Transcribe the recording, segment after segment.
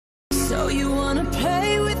So you wanna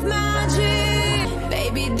play with magic?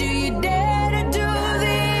 Baby, do you dare to do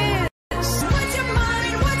this? What's your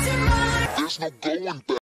mind? What's your mind? There's no going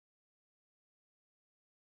back.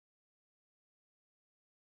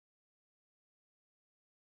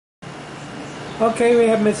 Okay, we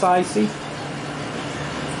have Miss Icy.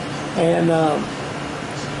 And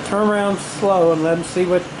turn around slow and let them see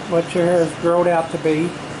what your hair has grown out to be.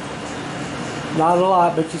 Not a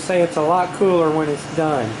lot, but you say it's a lot cooler when it's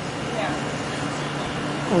done.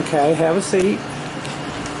 Yeah. Okay, have a seat.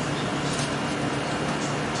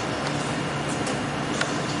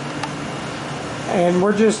 And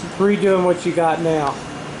we're just redoing what you got now.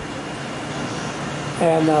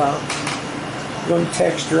 And going to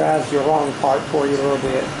texturize your long part for you a little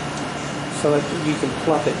bit so that you can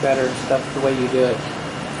plump it better and stuff the way you do it.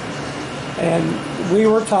 And we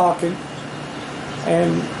were talking,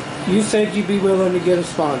 and you said you'd be willing to get a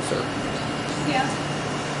sponsor. Yeah.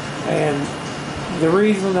 And the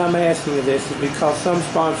reason I'm asking you this is because some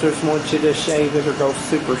sponsors want you to shave it or go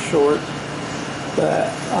super short.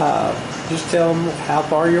 But just tell them how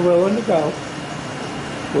far you're willing to go,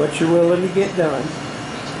 what you're willing to get done,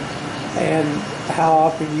 and how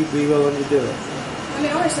often you'd be willing to do it. I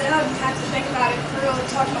mean, honestly, I would have to think about it for real.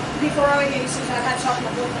 Talk about before I would get decisions. I'd have to talk to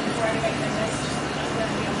my boyfriend before I make that decision.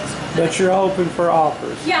 But you're open for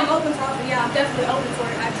offers. Yeah, I'm open for offers. Yeah, I'm definitely open for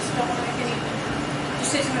it. I just don't want to make any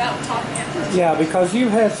decision without talking to him first. Yeah, because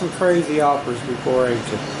you've had some crazy offers before, ain't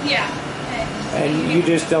you? Yeah. And you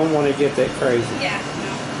just don't want to get that crazy. Yeah.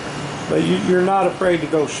 No. But you're not afraid to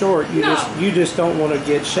go short. You just don't want to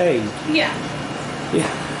get shaved. Yeah. Yeah.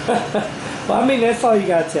 Well, I mean, that's all you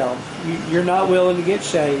got to tell them. You're not willing to get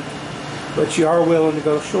shaved, but you are willing to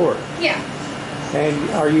go short. Yeah. And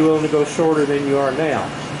are you willing to go shorter than you are now?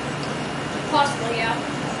 Possibly, yeah.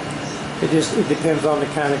 It depends on the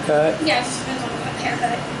kind of cut. Yeah, it just depends on the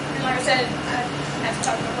haircut. And like I said, I have to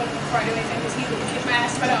talk to my boyfriend before I do anything because he would kick my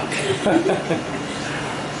ass if I don't.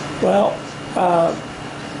 Well,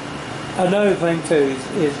 another thing too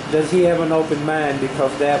is does he have an open mind,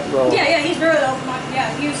 because that will. Yeah, he's really open-minded.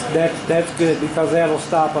 Yeah, usually. That's good, because that'll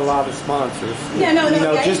stop a lot of sponsors. Yeah, no,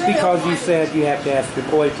 yeah, just really because you said you have to ask your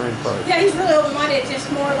boyfriend first. Yeah, he's really open-minded.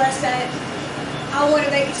 Just more or less that I want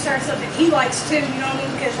to make it start something he likes too. You know what I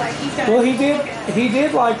mean? Because like he's got. Well, he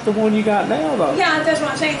did like the one you got now, though. Yeah, that's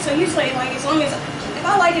what I'm saying. So usually, like as long as if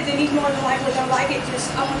I like it, then he's more than likely gonna like it.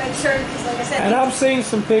 Just I want to make sure, because like I said. And I've seen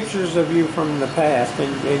some pictures of you from the past,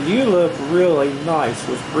 and you look really nice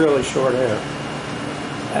with really short hair.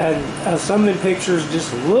 And some of the pictures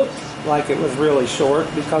just looked like it was really short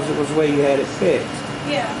because it was the way you had it fixed.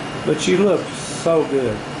 Yeah. But you look so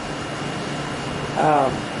good.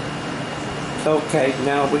 Okay,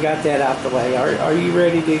 now we got that out the way. Are you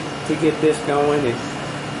ready to get this going?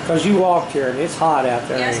 Because you walked here and it's hot out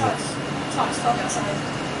there. Yeah, it's hot as fuck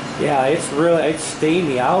outside. Yeah, it's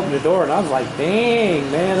steamy. I opened the door and I was like, dang,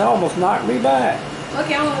 man, that almost knocked me back.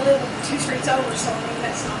 Lucky I only live 2 streets over, so I mean,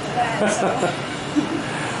 that's not that bad. So.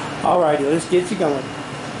 Alrighty, let's get you going.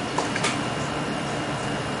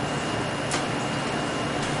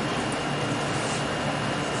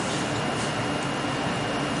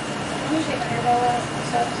 Let me take my hair bowl out and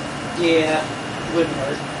stuff. Yeah, wouldn't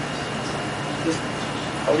hurt. Just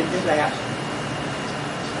hold it to that.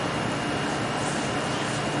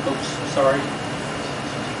 Oops, sorry.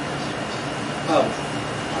 Oh,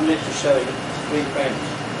 I meant to show you. Sweet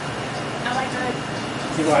fingers. I like that.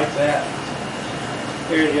 You like that?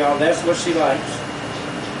 Here, y'all, that's what she likes.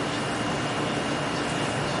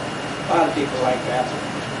 A lot of people like that.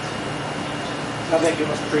 I think it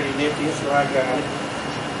was pretty nifty, so I got it.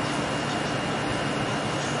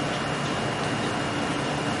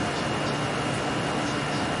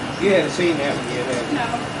 You haven't seen that one yet, have you? No.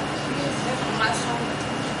 We used this one last time.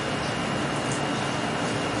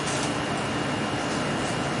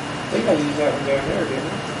 I think I used that one down there, didn't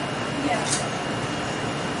I? Yeah.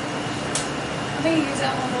 I think you used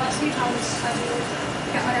that one the last few times I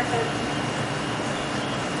got my haircut.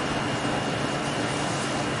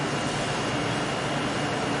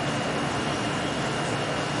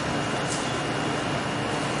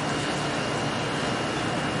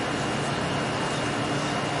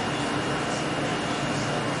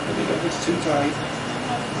 I think it's too tight.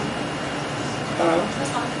 That's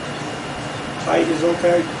fine. Tight is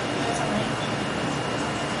okay. That's alright.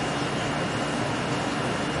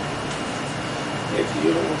 If you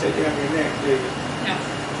don't want that down your neck, do you? No.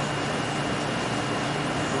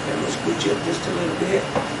 Okay, I'm going to scoot you up just a little bit.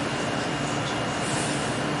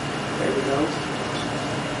 There we go.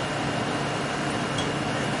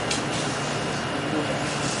 Okay.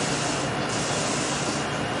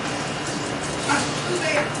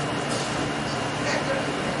 There.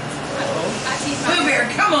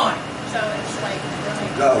 come on. So it's like really.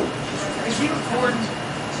 Go. Is he recording?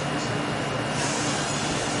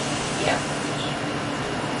 Yeah.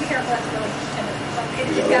 Be careful, that's really tender. Like,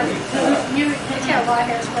 it's Yeah, got a lot of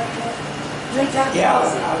hairspray in it. Yeah,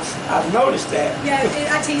 I've noticed that. Yeah,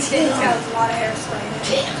 I teased it. It's got a lot of hairspray in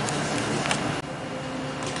it.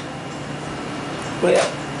 Well,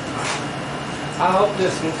 I hope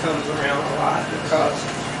this one comes around a lot because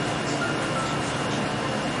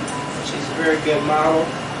she's a very good model.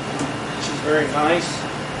 She's very nice.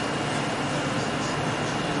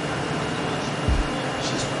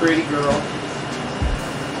 She's a pretty girl.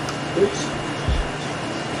 Oops.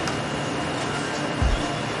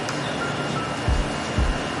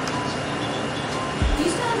 Do you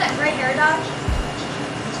still have that gray hair dye?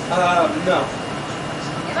 No.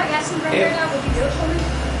 If I got some gray hair dye, would you do it for me?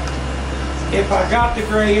 If I got the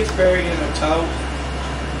gray, it's buried in a toe.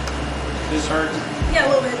 This hurting. Yeah, a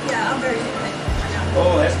little bit. Yeah, I'm very good at it right now.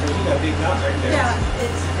 Oh, that's because you got a big knot right there. Yeah,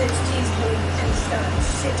 it's teasable and it's got a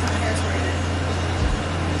shit ton of hairspray in it.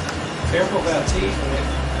 Careful about teasing it.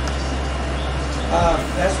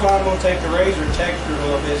 That's why I'm going to take the razor texture a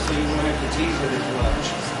little bit so you won't have to tease it as much.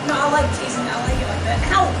 No, I like teasing it. I like it like that.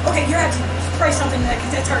 How? Okay, you're going to have to spray something that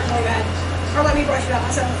because that's hurting really bad. Or let me brush it out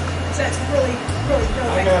myself. So that's really, really,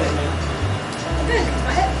 really I bad. got it, man. Well, good, because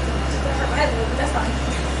my head, that hurt my head a little bit. That's fine.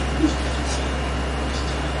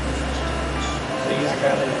 See, I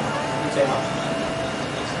got it out. It's out.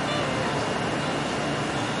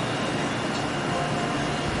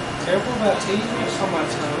 Careful about teasing it so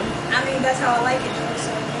much, honey. I mean, that's how I like it, though.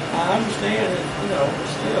 So I understand it, but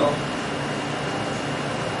still.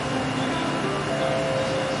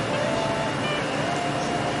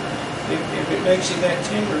 If it makes you that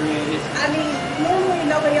tender-headed, I mean, normally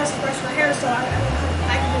nobody else brushes my hair, so I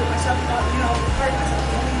can do it myself without, hurting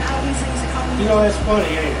myself. I mean, I don't usually use a comb. that's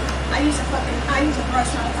funny, ain't it? I use a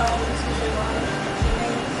brush, not a comb. It's usually why.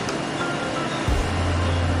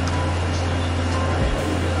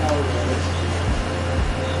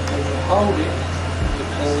 When you hold it, you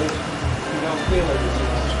pull it, you don't feel it as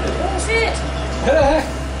much. Bullshit!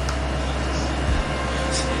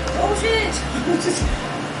 Bullshit!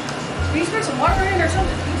 Can you spray some water in or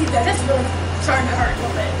something? You do that. That's really starting to hurt a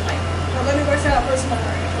little bit. Like, or let me brush it out first and water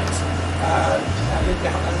in it, please. I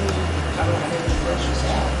don't have any brushes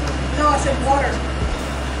out. No, I said water.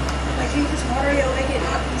 Like, you put some water, it'll make it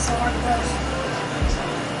not be so hard to brush.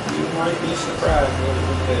 You might be surprised a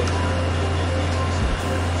little bit.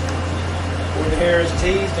 When the hair is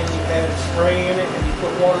teased and you add spray in it and you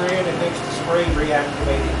put water in, it makes the spray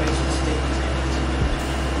reactivate. It makes it sticky.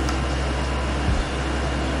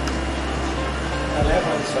 Now that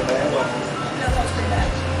wasn't so bad, was it? No, that was pretty bad.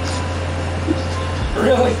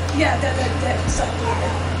 Really? Yeah, that sucked me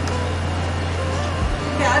out.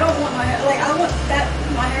 Yeah, I don't want my hair, like, I want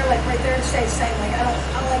my hair, like, right there to stay the same. Like, I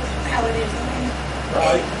like how it is. I mean,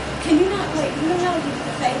 Right. Can you not, like, you know how you did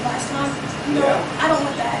the fade last time? Yeah. I don't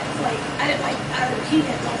want that. Like, I didn't like, he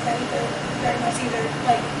didn't like that either, very much either.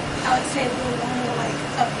 Like, how it stayed a little longer, like,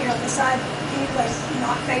 up here on the side. Can you, like,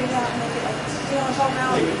 not fade it out and make it, like, you know what I'm talking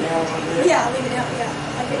about? Leave it down a little bit? Yeah, leave it down, yeah.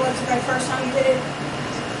 Like it was the very first time you did it.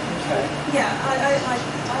 Okay. Yeah, I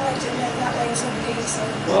liked it that way instead of these, so.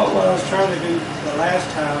 Well, what I was trying to do the last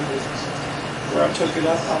time is where I took it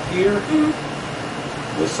up here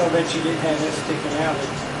was so that you didn't have it sticking out at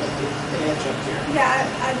the edge up here. Yeah,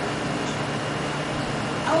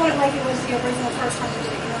 I want it like it was the original first time you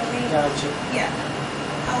did it, you know what I mean? Gotcha. Yeah.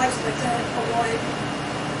 I liked it like that, avoid.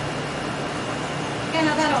 Yeah,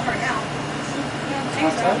 no, that don't hurt now. Yeah, I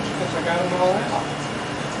thanks, told you because I got them all out.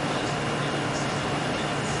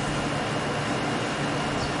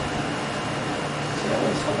 See, that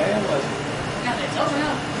wasn't so bad, was it? Now that it's over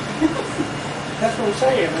now. That's what I'm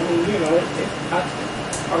saying. I mean,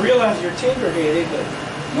 I realize you're tender-headed, but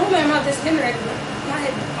Normally I'm not this tender-headed, but my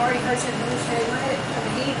head already hurts at the today. My head, from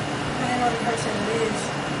the heat, my head already hurts as it is.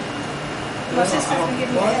 My sister's been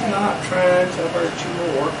giving me a was headache. not trying to hurt you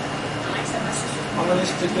more. Like I said, my sister's been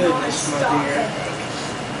Honest to goodness, my non-stop dear. headache.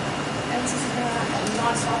 Ever since she's been around, I have a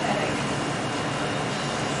non-stop headache.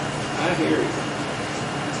 I hear you.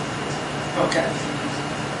 Okay.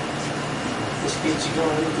 Let's get you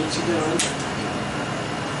going, get you done.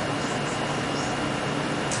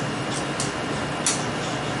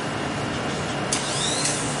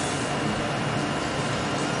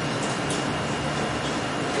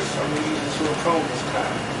 I'm going to use this little comb this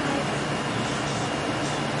time.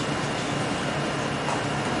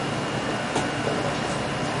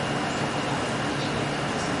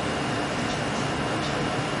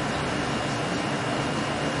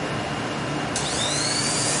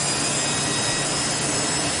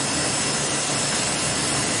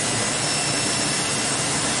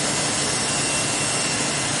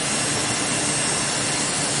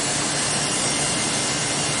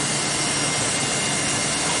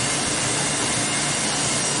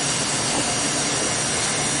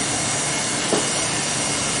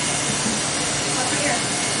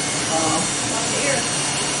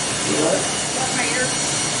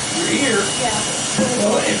 Yeah.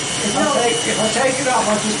 Well, if I take it off,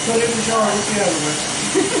 I'll just put it in the jar with the other ones.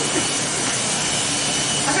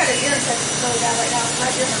 I've got an ear infection really bad right now. My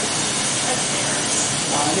ear hurts.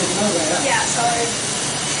 I didn't know that. Yeah, sorry.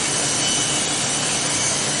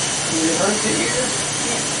 Did it hurt the ear?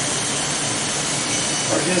 Yeah.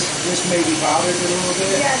 Or just maybe bothered it a little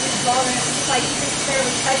bit? Yeah, it's just bothering it. It's like you just barely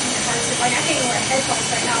touching it hurts. Like I can't even wear headphones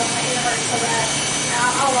right now when my ear hurts so bad. And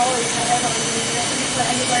I'll always have headphones in me. But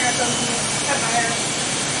I need to wear headphones in me. Cut my hair.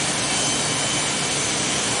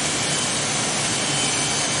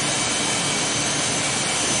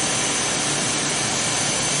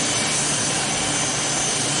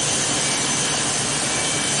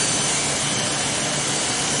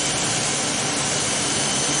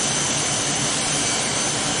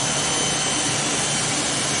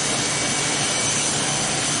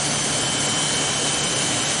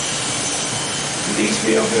 Do these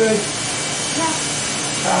feel good? Yeah.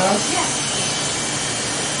 Yeah.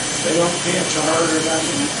 They don't pinch or hurt or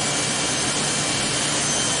nothing?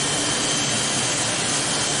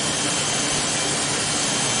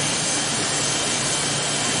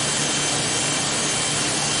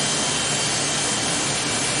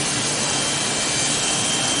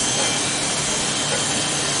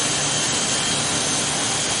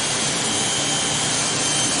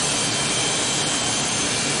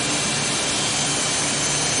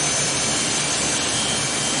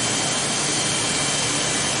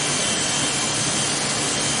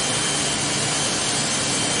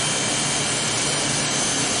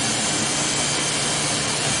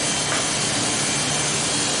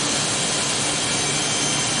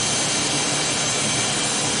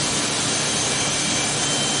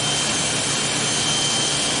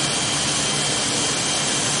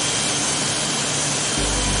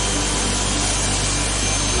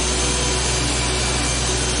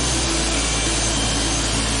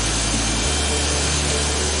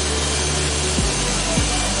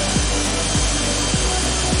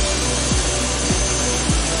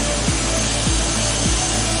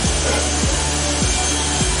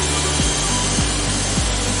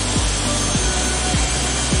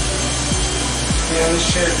 This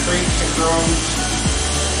chair creaks and groans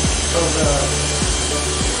so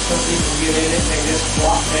some people get in it and they just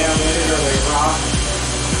flop down in it or they rock.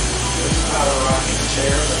 It's not a rocking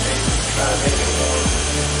chair, but they try to make it work.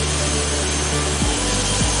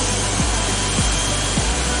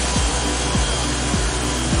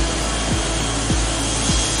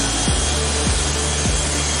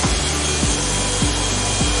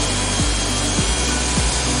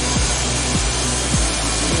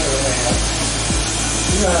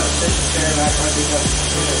 You know how to sit in the chair and act like it doesn't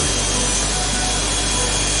fit.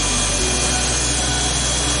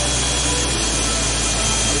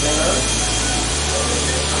 Is that hurt?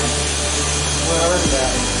 What hurt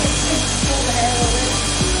about it? Pull the hair a little bit.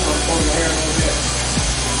 I'll pull the hair a little bit.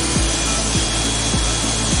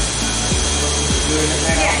 Doing it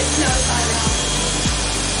now? Yeah, it's notified now.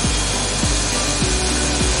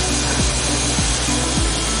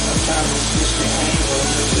 Sometimes it's just the angle,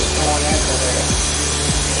 it's just going at the hair.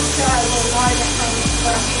 So I will lie that from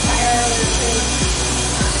what I'm my hair earlier too.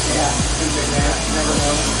 Yeah, keep it there. Never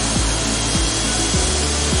know.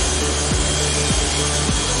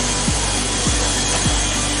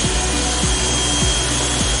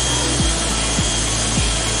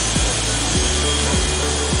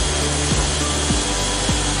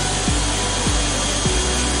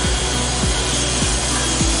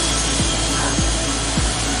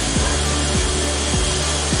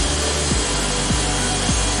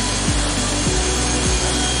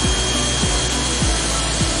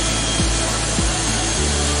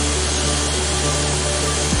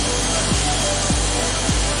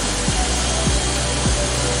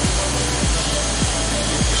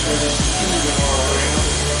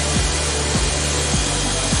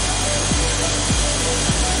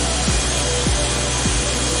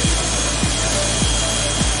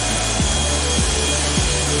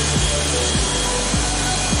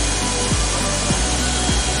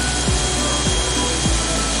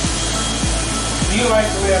 Do you like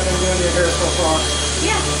the way I've been doing your hair so far?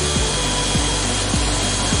 Yeah.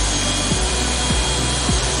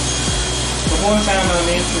 The one time I'm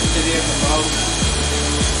interested in the most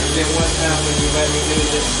is that one time when you let me do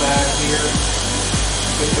this side here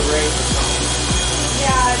with the razor on.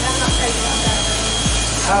 Yeah, I'm not crazy about that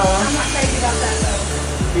though. I'm not crazy about that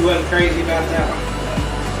though. You wasn't crazy about that one?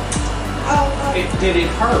 Did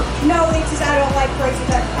it hurt? No, it's just I don't like crazy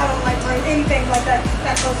that. I don't like anything like that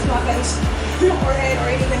close to my face or head or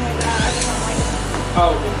anything like that. I just don't like it.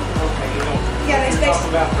 Oh, okay. You don't. Yeah, You're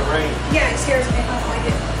talking about the rain. Yeah, it scares me. I don't like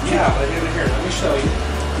it. Yeah, but here, let me show you.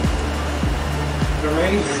 the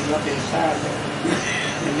razor's up inside there.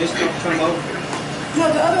 And this don't come open. No,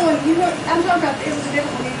 the other one, I'm talking about, it was a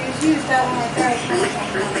different one you used. You used that one right there.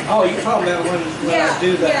 Oh, you call that one when I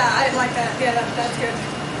do that? Yeah, I didn't like that. Yeah, that's good.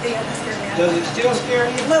 Yeah, that scared me. Does it still scare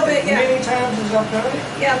you? A little bit, yeah. Many times as I've done it?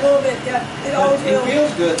 Yeah, a little bit, yeah. It But always it will.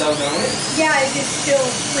 feels good though, don't it? Yeah, it just still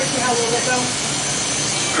freaks me out a little bit though.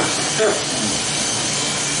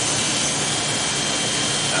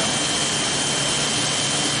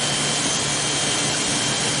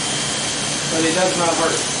 But it does not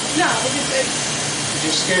hurt. No, it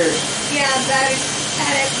Just scares you. yeah, that is, I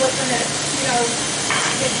had ex-boyfriend that,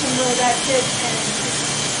 did some really bad shit and it just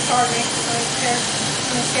scarred me.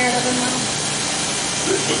 I'm scared of him now.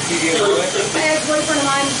 You get what? My ex-boyfriend of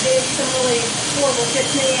mine did some really horrible shit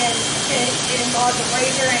to me and it involved a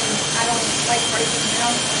razor and I don't like razors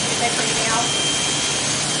now. They freak me out.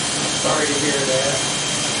 Sorry to hear that.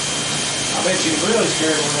 I bet you were really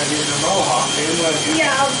scared when I did the mohawk, then, wasn't you?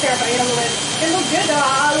 Yeah, I was terrified. It looked good though.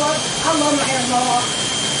 I love my hair in mohawk.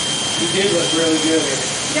 You did look really good in it.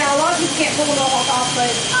 Yeah, a lot of people can't pull a mohawk off, but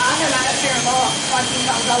I have my hair in mohawk quite a few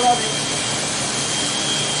times. I love it.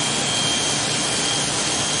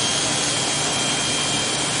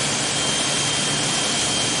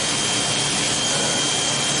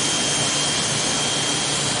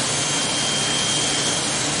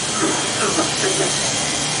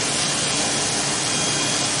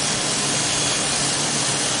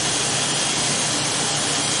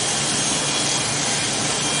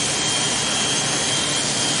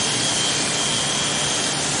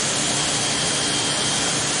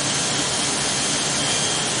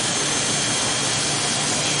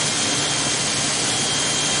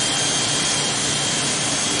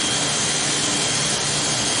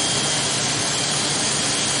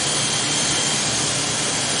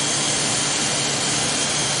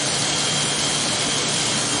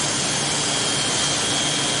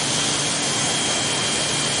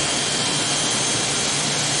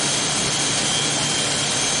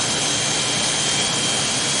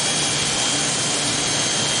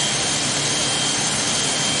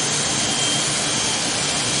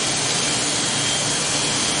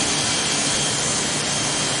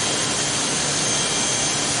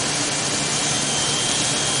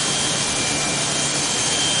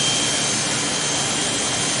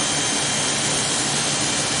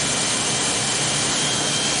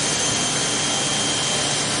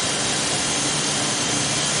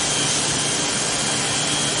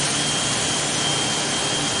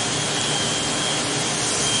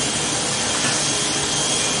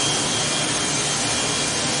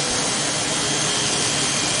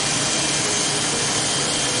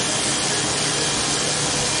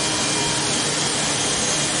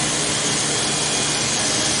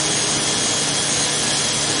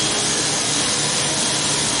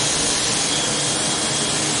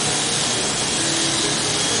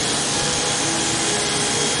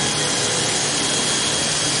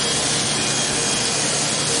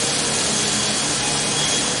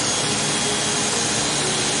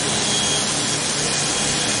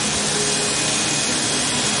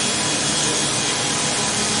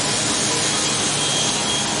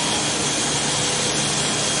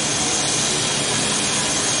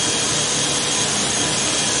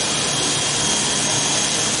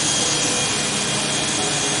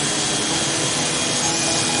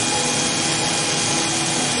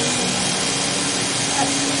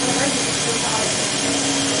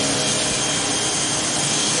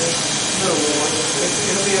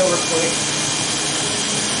 It'll be over quick.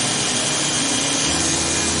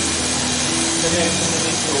 The next one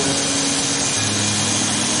is over.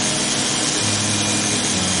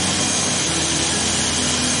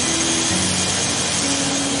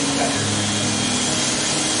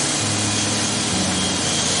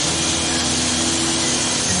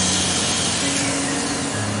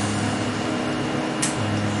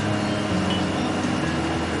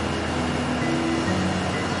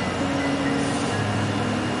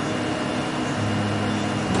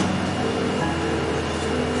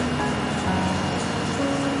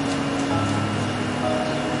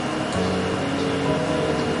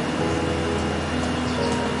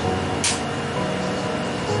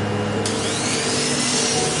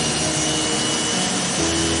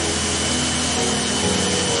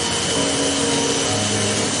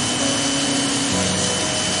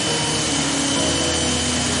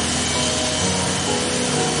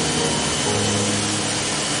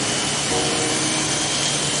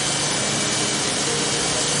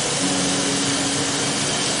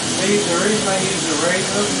 The reason I use the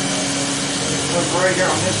razor was right here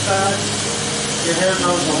on this side. Your hair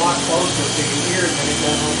grows a lot closer to your ear than it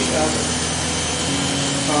does on the other.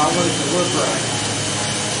 So I want it to look right.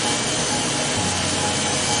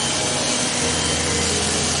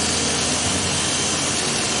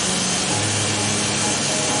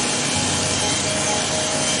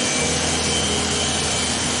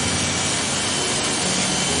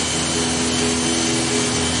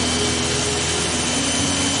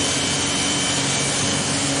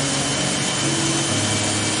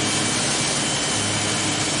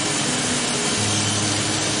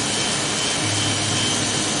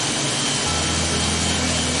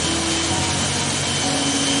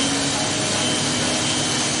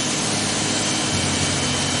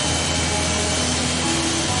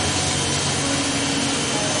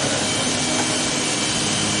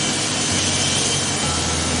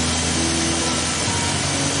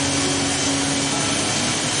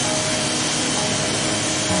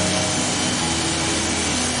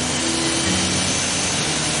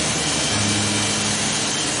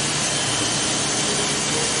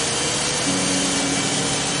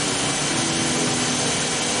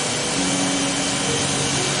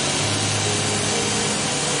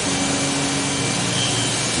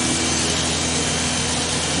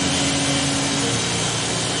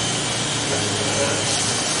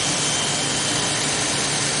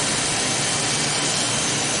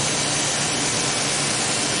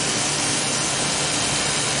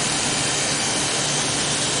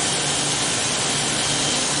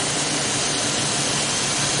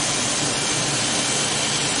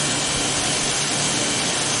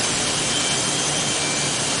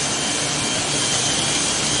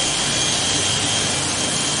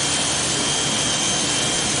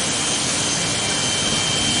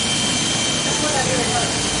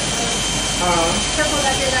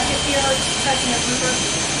 touching the Cooper.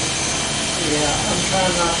 Yeah, I'm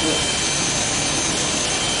trying not to.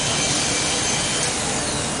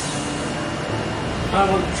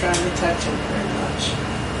 I wasn't trying to touch him very much.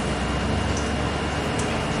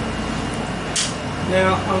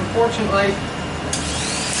 Now, unfortunately,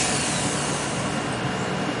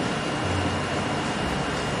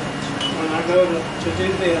 when I go to do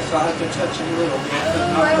this, I have to touch him a little bit, but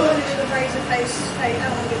I not don't want to much. do the razor face. I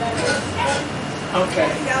don't want to do that. Okay.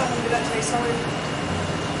 Yeah, I don't want to do that today. Sorry.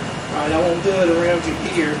 Right, I won't do it around your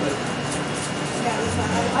ear, but Yeah, that's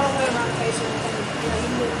fine. I don't want it around the face or anything. You know, you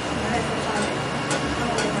can do it in your head for time. I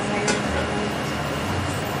don't want it around my ear or anything.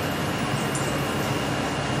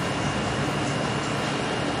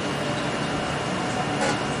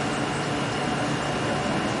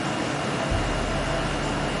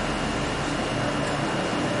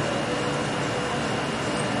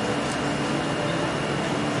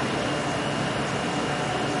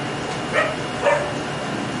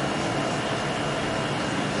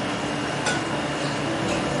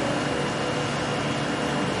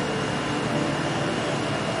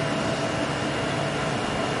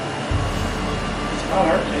 I'll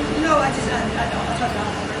hurt me. No, I don't. I told you I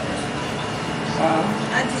don't have razors.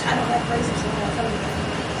 I don't like razors anymore. I told you that.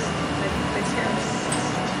 They scare me.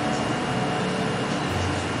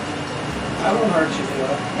 I won't hurt you, do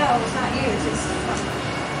I? No, it's not you. It's just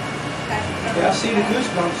okay. Yeah, I see the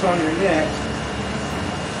goosebumps on your neck.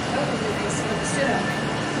 Oh, it stood up.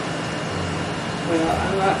 Well,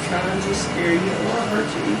 I'm not trying to scare you or hurt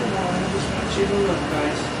you either one. I just want you to look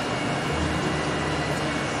nice.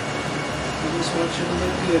 I just want you to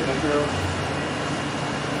look good, my girl.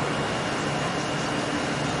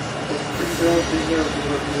 Those pretty girls deserve to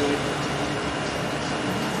look good.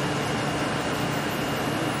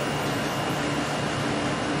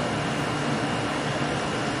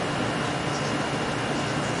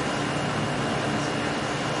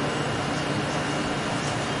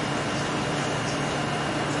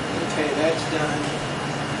 Okay, that's done.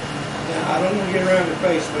 Now, I don't want to get around the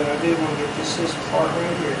face, but I do want to get this part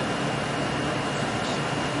right here.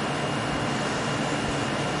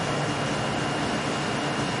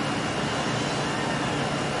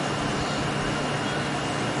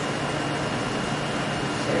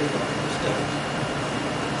 There you go, it's done.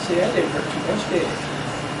 See, that didn't hurt too much, did it?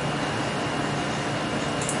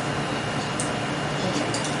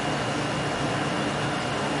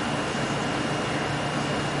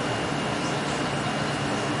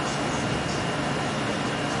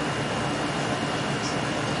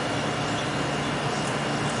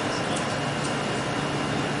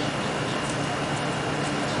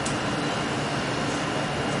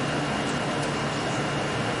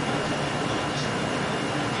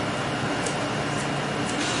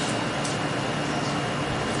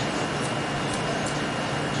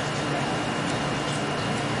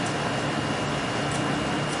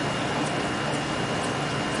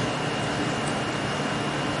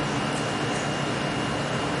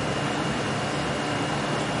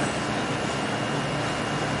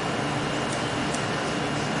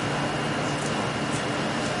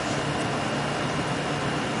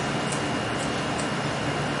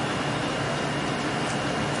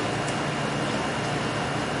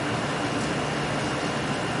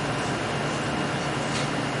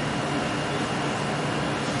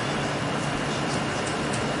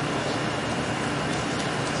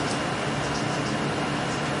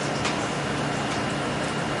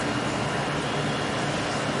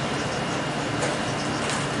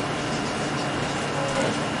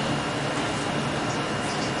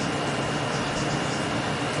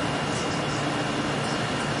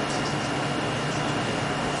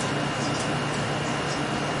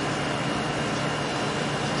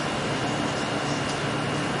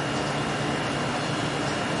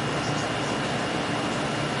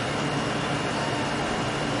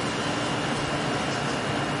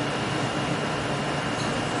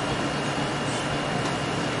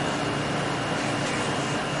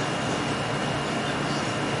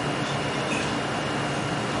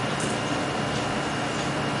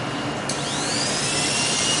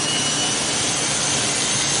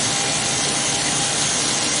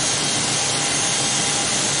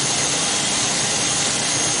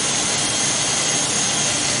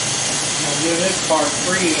 Give this part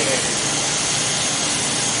free hand.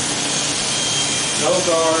 No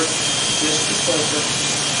guard, just the clipper.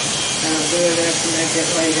 And I'm doing that to make it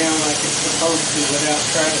lay down like it's supposed to without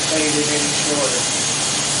trying to fade it any shorter.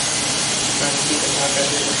 Trying to keep it like I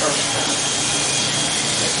did the first time.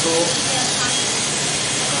 Is that cool?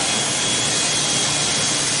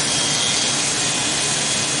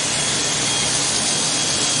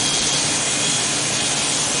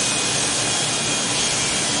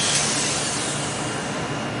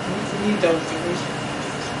 You don't do these.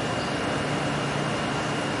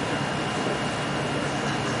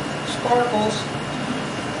 Sparkles.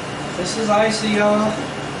 This is Icy, y'all.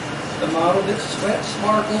 The model that sweat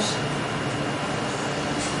sparkles.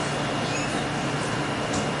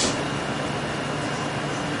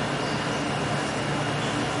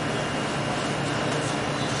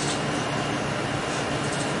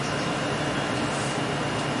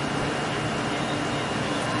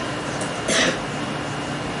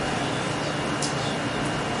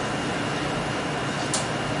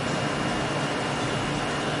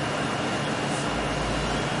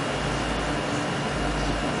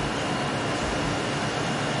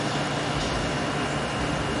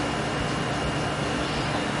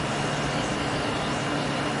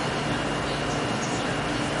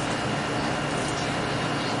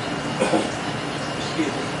 Excuse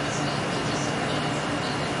me.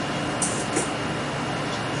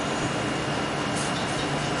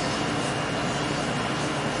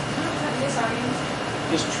 This are you?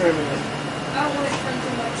 Just trimming it. I don't want it to turn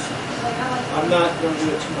too much. Like I like. I'm not going to do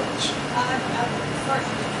it too much. I prefer to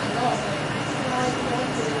do it all, but I like the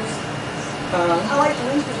length of this. I like the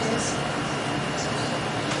length of this.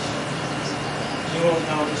 You won't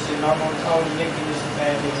notice it. I'm going to call Nikki this a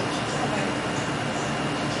bad image. Okay.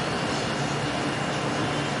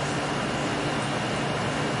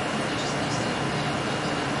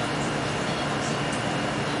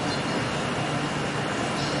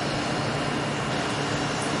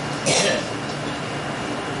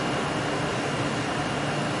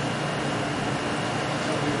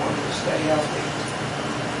 We want it to stay healthy.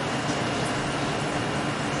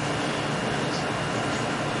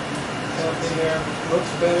 Healthy hair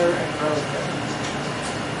looks better and grows better.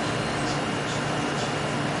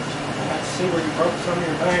 I can see where you broke some of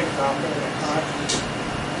your bangs off there, right?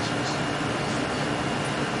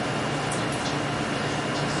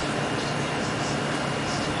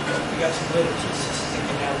 You got some little pieces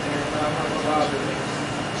sticking out there, but I'm not going to bother me.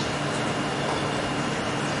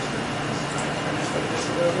 Turn this way just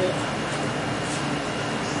a little bit.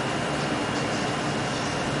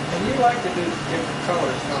 And you like to do different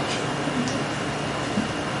colors, don't you?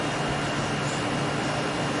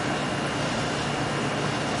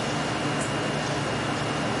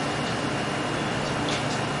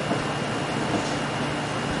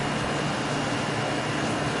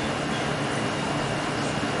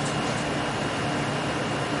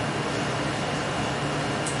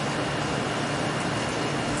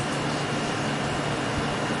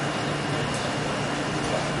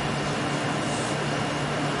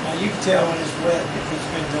 Now you can tell when it's wet if it's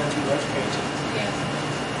been done too much painting. Yeah.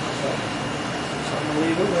 So I'm gonna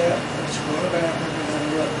leave it wet. Let's go to the bathroom and then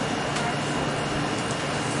look.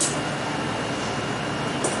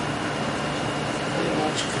 And then why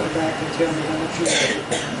don't you come back and tell me how much you like.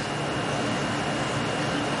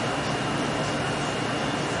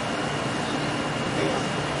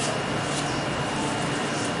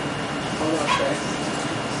 Hold on a second.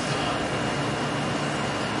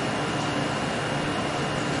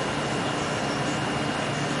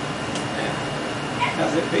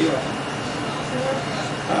 How's it feel?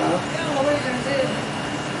 I don't know what it's gonna do.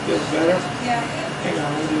 Feels better? Yeah. Hang on,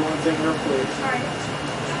 let me do one thing real quick. Alright.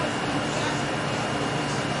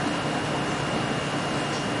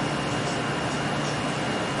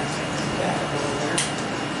 That over there.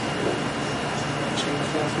 Change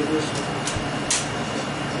that for this one.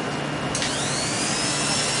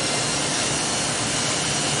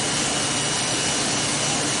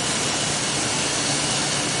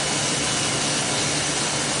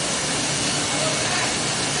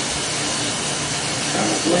 Kind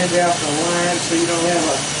of blend out the line so you don't have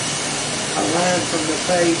a line from the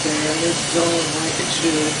fade there, and it's going like it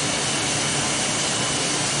should.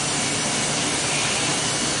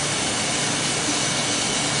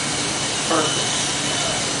 Perfect.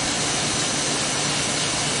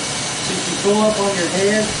 So you can pull up on your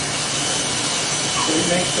head, so it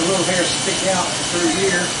makes the little hair stick out through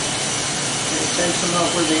here, and it takes them up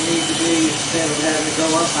where they need to be instead of having to go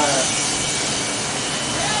up higher.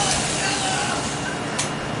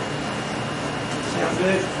 Sound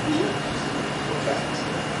good? Okay.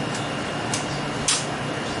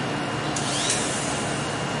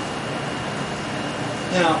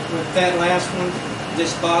 Now, with that last one,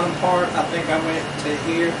 this bottom part, I think I went to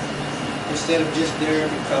here instead of just there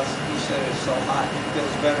because you said it's so hot. It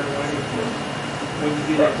feels better when you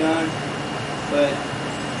get it done. But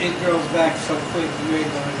it grows back so quick you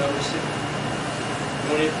ain't gonna notice it.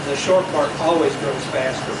 The short part always grows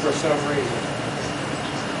faster for some reason.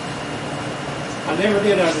 I never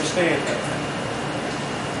did understand that.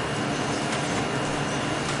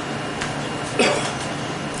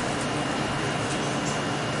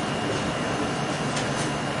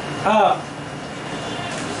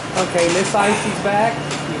 Okay, Miss Icy's back.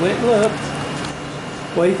 You went and looked.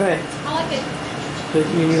 What do you think? I like it.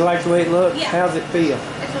 You like the way it looks? Yeah. How's it feel?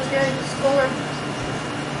 It feels good. It's fuller.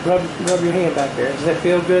 Rub your hand back there. Does that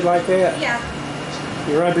feel good like that? Yeah.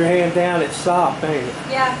 You rub your hand down, it's soft, ain't it?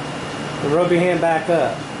 Yeah. And rub your hand back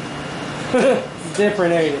up. It's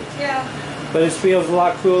different, ain't it? Yeah. But it feels a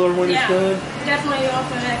lot cooler when it's done. Definitely off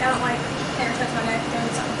my neck. I don't like hair touch my neck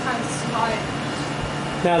and sometimes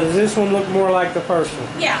hot. Now, does this one look more like the first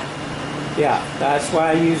one? Yeah. Yeah, that's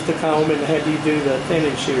why I used the comb and had you do the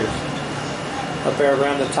thinning shears up there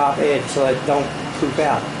around the top edge so it don't poop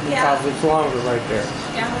out because it's longer right there.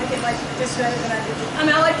 Yeah, I like it like this better than I did. I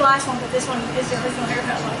mean, I like the last one, but this one is the original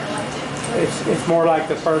haircut like I liked it. It's more like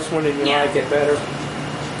the first one and you like it better.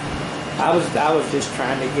 I was just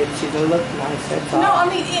trying to get you to look nice. That's all. No, I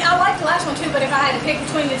mean I like the last one too, but if I had to pick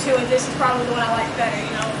between the two, this is probably the one I like better.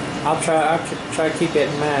 You know. I'll try to keep that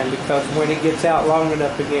in mind because when it gets out long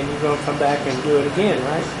enough again, you're gonna come back and do it again,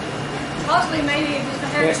 right? Possibly, maybe just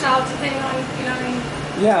the hairstyle, depending on you know what I mean.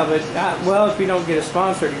 Yeah, but well, if you don't get a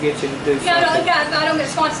sponsor to get you to do something. Yeah, no, if I don't get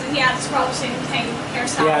a sponsor, it's probably the same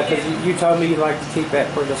hairstyle. Yeah, because you told me you like to keep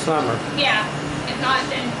that for the summer. Yeah, if not,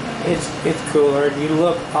 then. It's cooler and you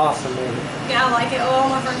look awesome in it. Yeah, I like it.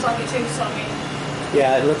 All my friends like it too, so I mean.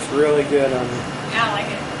 Yeah, it looks really good on you. Yeah, I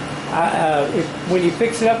like it. When you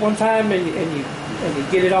fix it up one time and you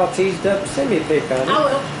get it all teased up, send me a pic of it. I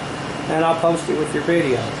will. And I'll post it with your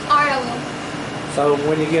video. Alright, I will. So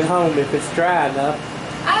when you get home, if it's dry enough.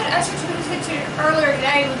 I took a picture earlier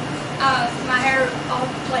today with my hair all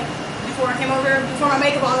like before I came over, before my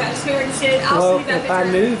makeup all got smeared and shit. Well, if I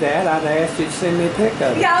knew that, I'd ask you to send me a pic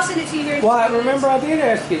of it. Yeah, I'll send it to you here. Well, I remember I did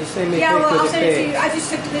ask you to send me a pic of I'll the send it to pic. you. I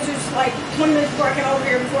just took the pictures like 20 minutes before I came over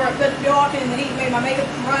here, before I put the walk in, and the heat made my makeup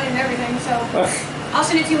run and everything. So I'll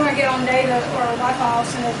send it to you when I get on data or Wi-Fi. I'll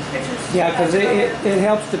send the pictures. Yeah, because it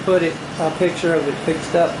helps to put a picture of it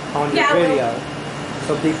fixed up on your video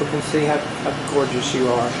so people can see how gorgeous you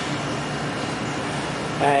are.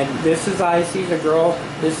 And this is Icy, the girl.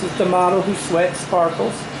 This is the model who sweats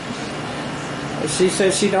sparkles. She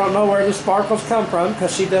says she don't know where the sparkles come from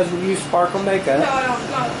because she doesn't use sparkle makeup. No, I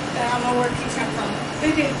don't know where it keeps coming from.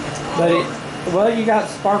 They do. Well, you got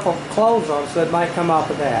sparkle clothes on, so it might come off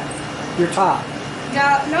of that. Your top.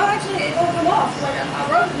 Yeah, no, actually, it won't come off. Like I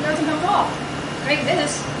wrote, nothing comes off. Maybe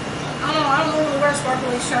this. I don't normally wear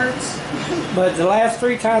sparkly shirts. But the last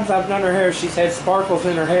 3 times I've done her hair, she's had sparkles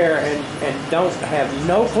in her hair and don't have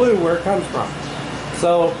no clue where it comes from.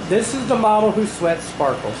 So this is the model who sweats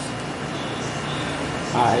sparkles.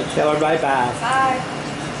 All right, tell everybody bye. Bye.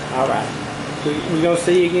 All right. We're going to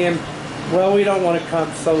see you again. Well, we don't want to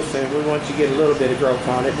come so soon. We want you to get a little bit of growth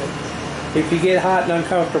on it. But if you get hot and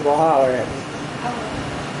uncomfortable, holler at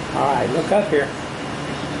me. All right, look up here.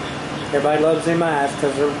 Everybody loves them eyes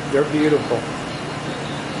because they're beautiful.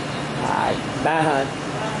 All right, bye, hon.